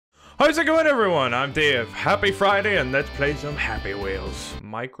How's it going, everyone? I'm Dave. Happy Friday, and let's play some Happy Wheels.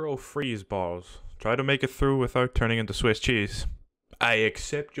 Micro freeze balls. Try to make it through without turning into Swiss cheese. I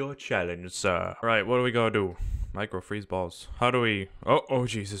accept your challenge, sir. Right, what do we gotta do? Micro freeze balls. How do we... Oh,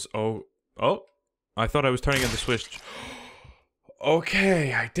 Jesus. Oh. I thought I was turning into Swiss...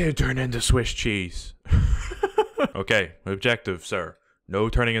 Okay, I did turn into Swiss cheese. Okay, objective, sir. No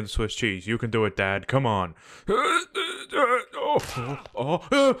turning into Swiss cheese. You can do it, Dad. Come on. Come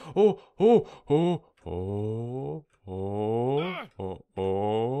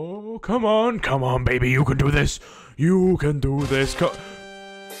on, baby. You can do this. You can do this.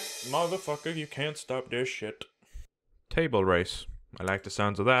 Motherfucker, you can't stop this shit. Table race. I like the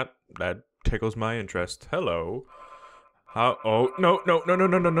sounds of that. That tickles my interest. Hello. Oh, no.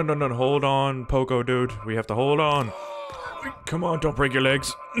 Hold on, Poco dude. We have to hold on. Come on, don't break your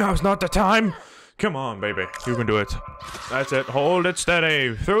legs. Now's not the time. Come on, baby. You can do it. That's it. Hold it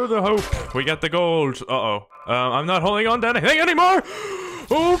steady. Through the hoop. We get the gold. Uh-oh. I'm not holding on to anything anymore.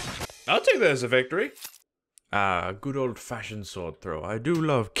 Oh, I'll take that as a victory. Good old-fashioned sword throw. I do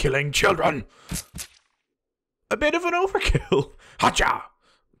love killing children. A bit of an overkill. Hacha!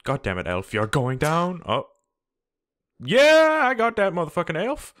 God damn it, elf. You're going down. Oh. Yeah, I got that motherfucking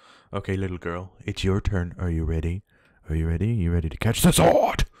elf. Okay, little girl. It's your turn. Are you ready? Are you ready? You ready to catch the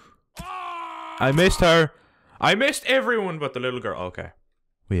sword? I missed her. I missed everyone but the little girl. Okay.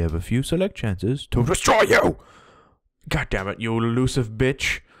 We have a few select chances to destroy you. God damn it, you elusive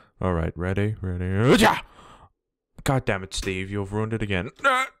bitch. Alright, ready? God damn it, Steve. You've ruined it again.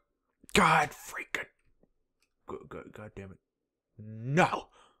 God freaking. God damn it. No.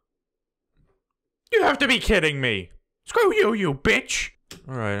 You have to be kidding me. Screw you, you bitch.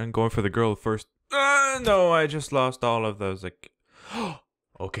 Alright, I'm going for the girl first. No, I just lost all of those, like...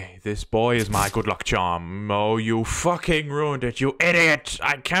 Okay, this boy is my good luck charm. Oh, you fucking ruined it, you idiot!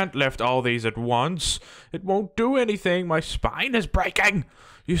 I can't lift all these at once. It won't do anything. My spine is breaking.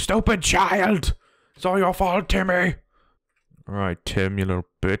 You stupid child. It's all your fault, Timmy. Alright, Tim, you little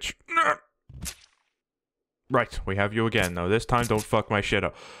bitch. Right, we have you again. Now, this time, don't fuck my shit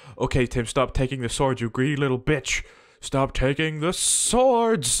up. Okay, Tim, stop taking the swords, you greedy little bitch. Stop taking the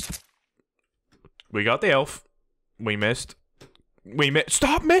swords. We got the elf. We missed.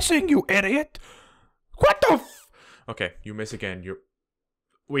 Stop missing, you idiot! What the f- Okay, you miss again.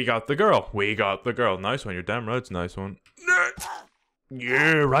 We got the girl. We got the girl. Nice one. You're damn right. It's a nice one.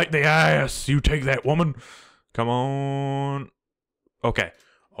 Yeah, right in the ass. You take that, woman. Come on. Okay.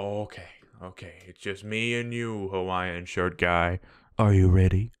 It's just me and you, Hawaiian shirt guy. Are you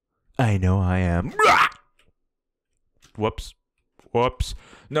ready? I know I am. Whoops.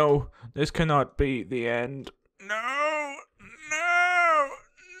 No, this cannot be the end. No.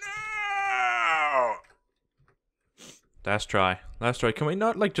 Last try. Can we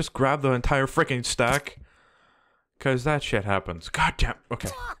not, like, just grab the entire freaking stack? Cause that shit happens. God damn. Okay.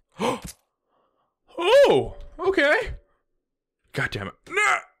 Oh! Okay. God damn it.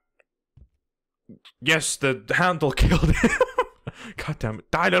 Yes, the handle killed him. God damn it.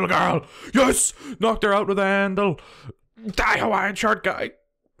 Die, little girl. Yes! Knocked her out with the handle. Die, Hawaiian shirt guy.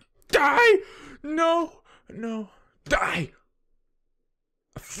 Die! No. Die!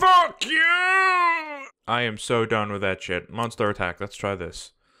 Fuck you! I am so done with that shit. Monster attack. Let's try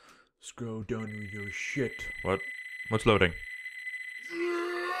this. Scroll down with your shit. What? What's loading?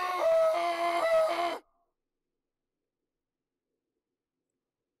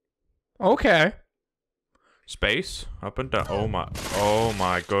 Okay. Space. Up and down. Oh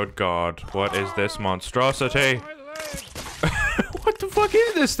my good god. What is this monstrosity? What the fuck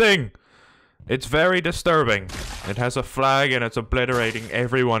is this thing? It's very disturbing. It has a flag and it's obliterating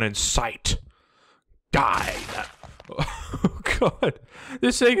everyone in sight. Die! Oh god.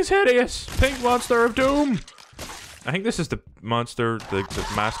 This thing is hideous. Pink monster of doom. I think this is the monster, the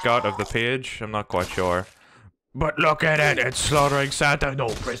mascot of the page. I'm not quite sure. But look at it. It's slaughtering Santa. No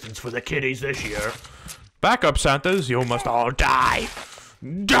presents for the kiddies this year. Back up, Santas. You must all die.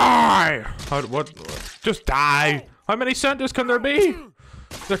 Die! What? Just die. How many Santas can there be?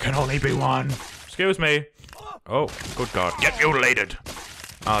 There can only be one. Excuse me. Oh, good god. Get mutilated.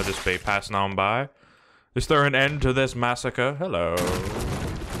 I'll just be passing on by. Is there an end to this massacre? Hello.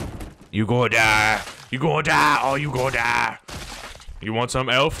 You gonna die. You gonna die. Oh, you gonna die. You want some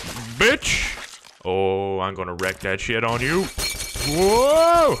elf, bitch? Oh, I'm gonna wreck that shit on you.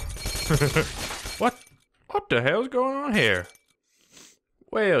 Whoa! What the hell's going on here?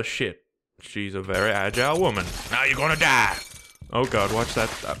 Well, shit. She's a very agile woman. Now you're gonna die. Oh god, watch that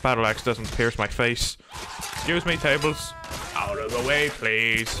battle axe doesn't pierce my face. Excuse me, tables. Out of the way,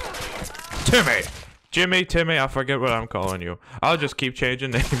 please. Timmy! Jimmy, Timmy, I forget what I'm calling you. I'll just keep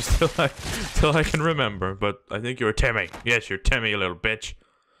changing names till I can remember. But I think you're Timmy. Yes, you're Timmy, you little bitch.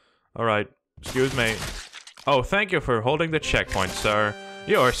 All right, excuse me. Oh, thank you for holding the checkpoint, sir.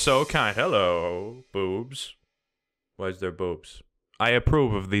 You are so kind. Hello, boobs. Why is there boobs? I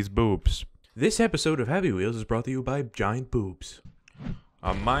approve of these boobs. This episode of Happy Wheels is brought to you by giant boobs.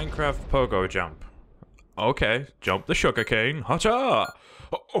 A Minecraft pogo jump. Okay, jump the sugarcane. Hacha!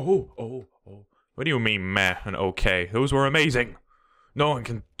 Oh. What do you mean, meh and okay? Those were amazing. No one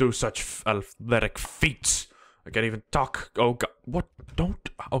can do such athletic feats. I can't even talk. Oh god, what? Don't.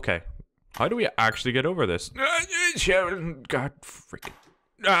 Okay, how do we actually get over this? God, freaking.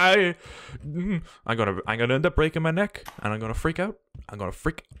 I'm gonna end up breaking my neck, and I'm gonna freak out. I'm gonna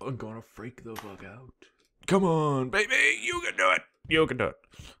freak the fuck out. Come on, baby, you can do it. You can do it.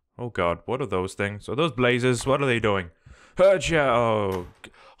 Oh god, what are those things? Are those blazes? What are they doing? Oh,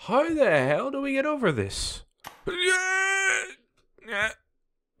 how the hell do we get over this?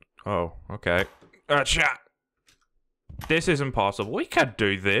 Oh, okay. This is impossible. We can't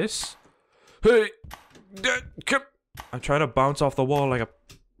do this. I'm trying to bounce off the wall like a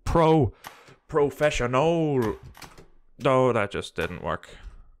professional. No, that just didn't work.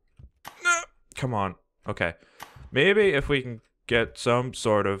 Come on. Okay. Maybe if we can get some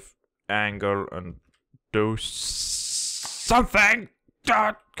sort of angle and do something.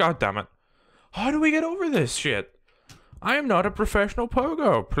 God damn it. How do we get over this shit? I am not a professional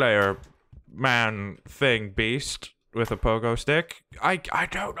pogo player, man, thing, beast with a pogo stick. I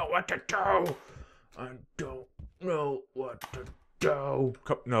don't know what to do. I don't know what to do.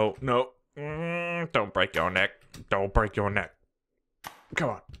 No. Don't break your neck. Don't break your neck.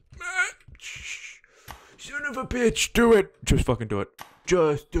 Come on. Son of a bitch, do it. Just fucking do it.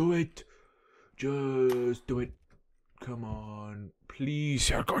 Just do it. Just do it. Come on. Please,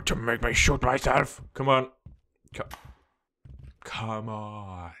 you're going to make me shoot myself. Come on. Come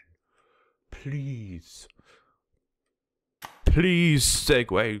on. Please. Please,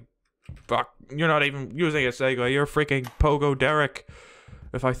 Segway. Fuck, you're not even using a Segway. You're freaking Pogo Derek.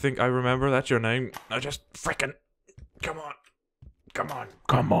 If I think I remember that's your name. I just freaking... Come on. Come on.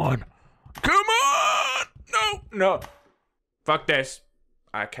 Come on. Come on! No. Fuck this.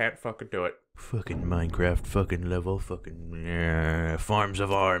 I can't fucking do it. Fucking Minecraft, fucking level, fucking... Farms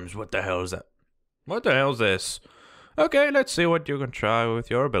of Arms. What the hell is that? What the hell is this? Okay, let's see what you can try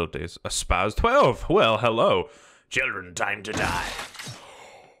with your abilities. A Spaz 12. Well, hello. Children, time to die.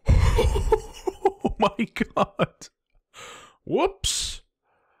 Oh my god. Whoops.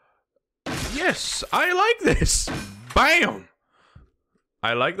 Yes, I like this. Bam.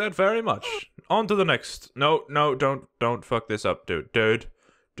 I like that very much. On to the next. No, don't fuck this up, dude.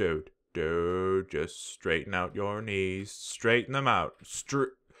 Dude, just straighten out your knees. Straighten them out.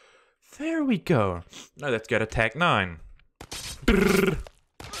 There we go. Now let's get attack 9.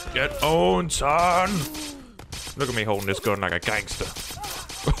 Get owned, son. Look at me holding this gun like a gangster.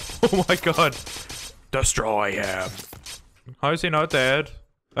 Oh my god. Destroy him. How is he not dead?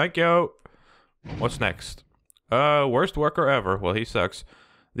 Thank you. What's next? Worst worker ever. Well, he sucks.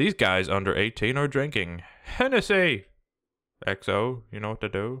 These guys under 18 are drinking Hennessy. XO, you know what to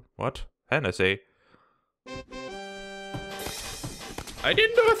do? What? Hennessy. I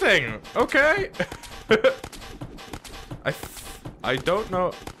didn't do a thing. Okay. I don't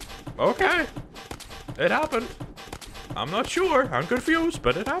know. Okay. It happened. I'm not sure. I'm confused,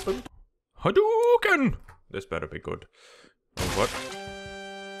 but it happened. Hadouken! This better be good. What?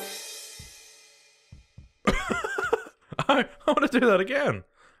 I want to do that again.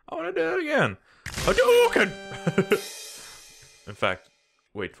 Hadouken! In fact,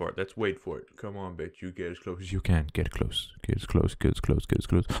 wait for it. Let's wait for it. Come on, bitch. You get as close as you can. Get close. Get as close.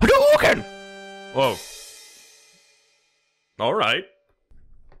 Hadouken! Whoa. Alright.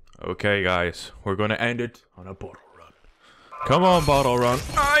 Okay, guys. We're gonna end it on a bottle run. Come on, bottle run.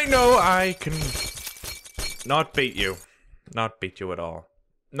 I know I can not beat you. Not beat you at all.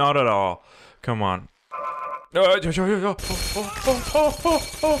 Not at all. Come on. We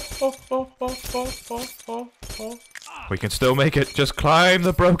can still make it. Just climb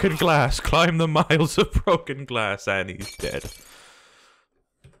the broken glass. Climb the miles of broken glass, and he's dead.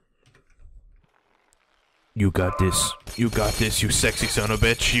 You got this. You got this, you sexy son of a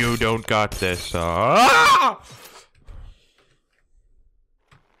bitch. You don't got this.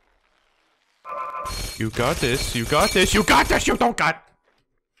 You got this. You got this. You got this. You don't got.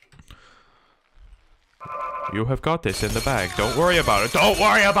 You have got this in the bag. Don't worry about it. Don't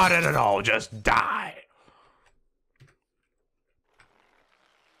worry about it at all. Just die.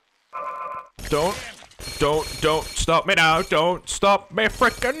 Don't Don't stop me now. Don't stop me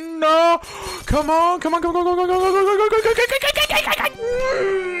frickin' no. Come on.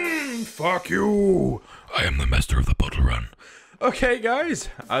 Fuck you. I am the master of the bottle run. Okay, guys,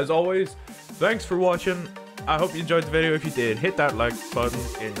 as always, thanks for watching. I hope you enjoyed the video. If you did, hit that like button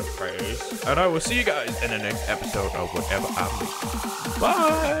in the face. And I will see you guys in the next episode of whatever I make.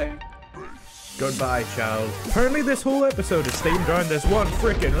 Bye. Goodbye, child. Apparently this whole episode is themed around this one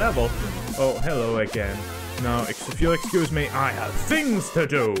freaking level. Oh, hello again. Now, if you'll excuse me, I have things to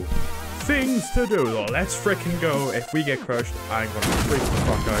do. So let's freaking go. If we get crushed, I'm gonna freak the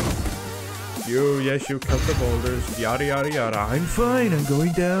fuck out. Yes, you cut the boulders. Yada, yada, yada. I'm fine. I'm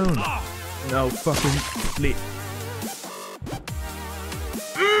going down. No, fucking...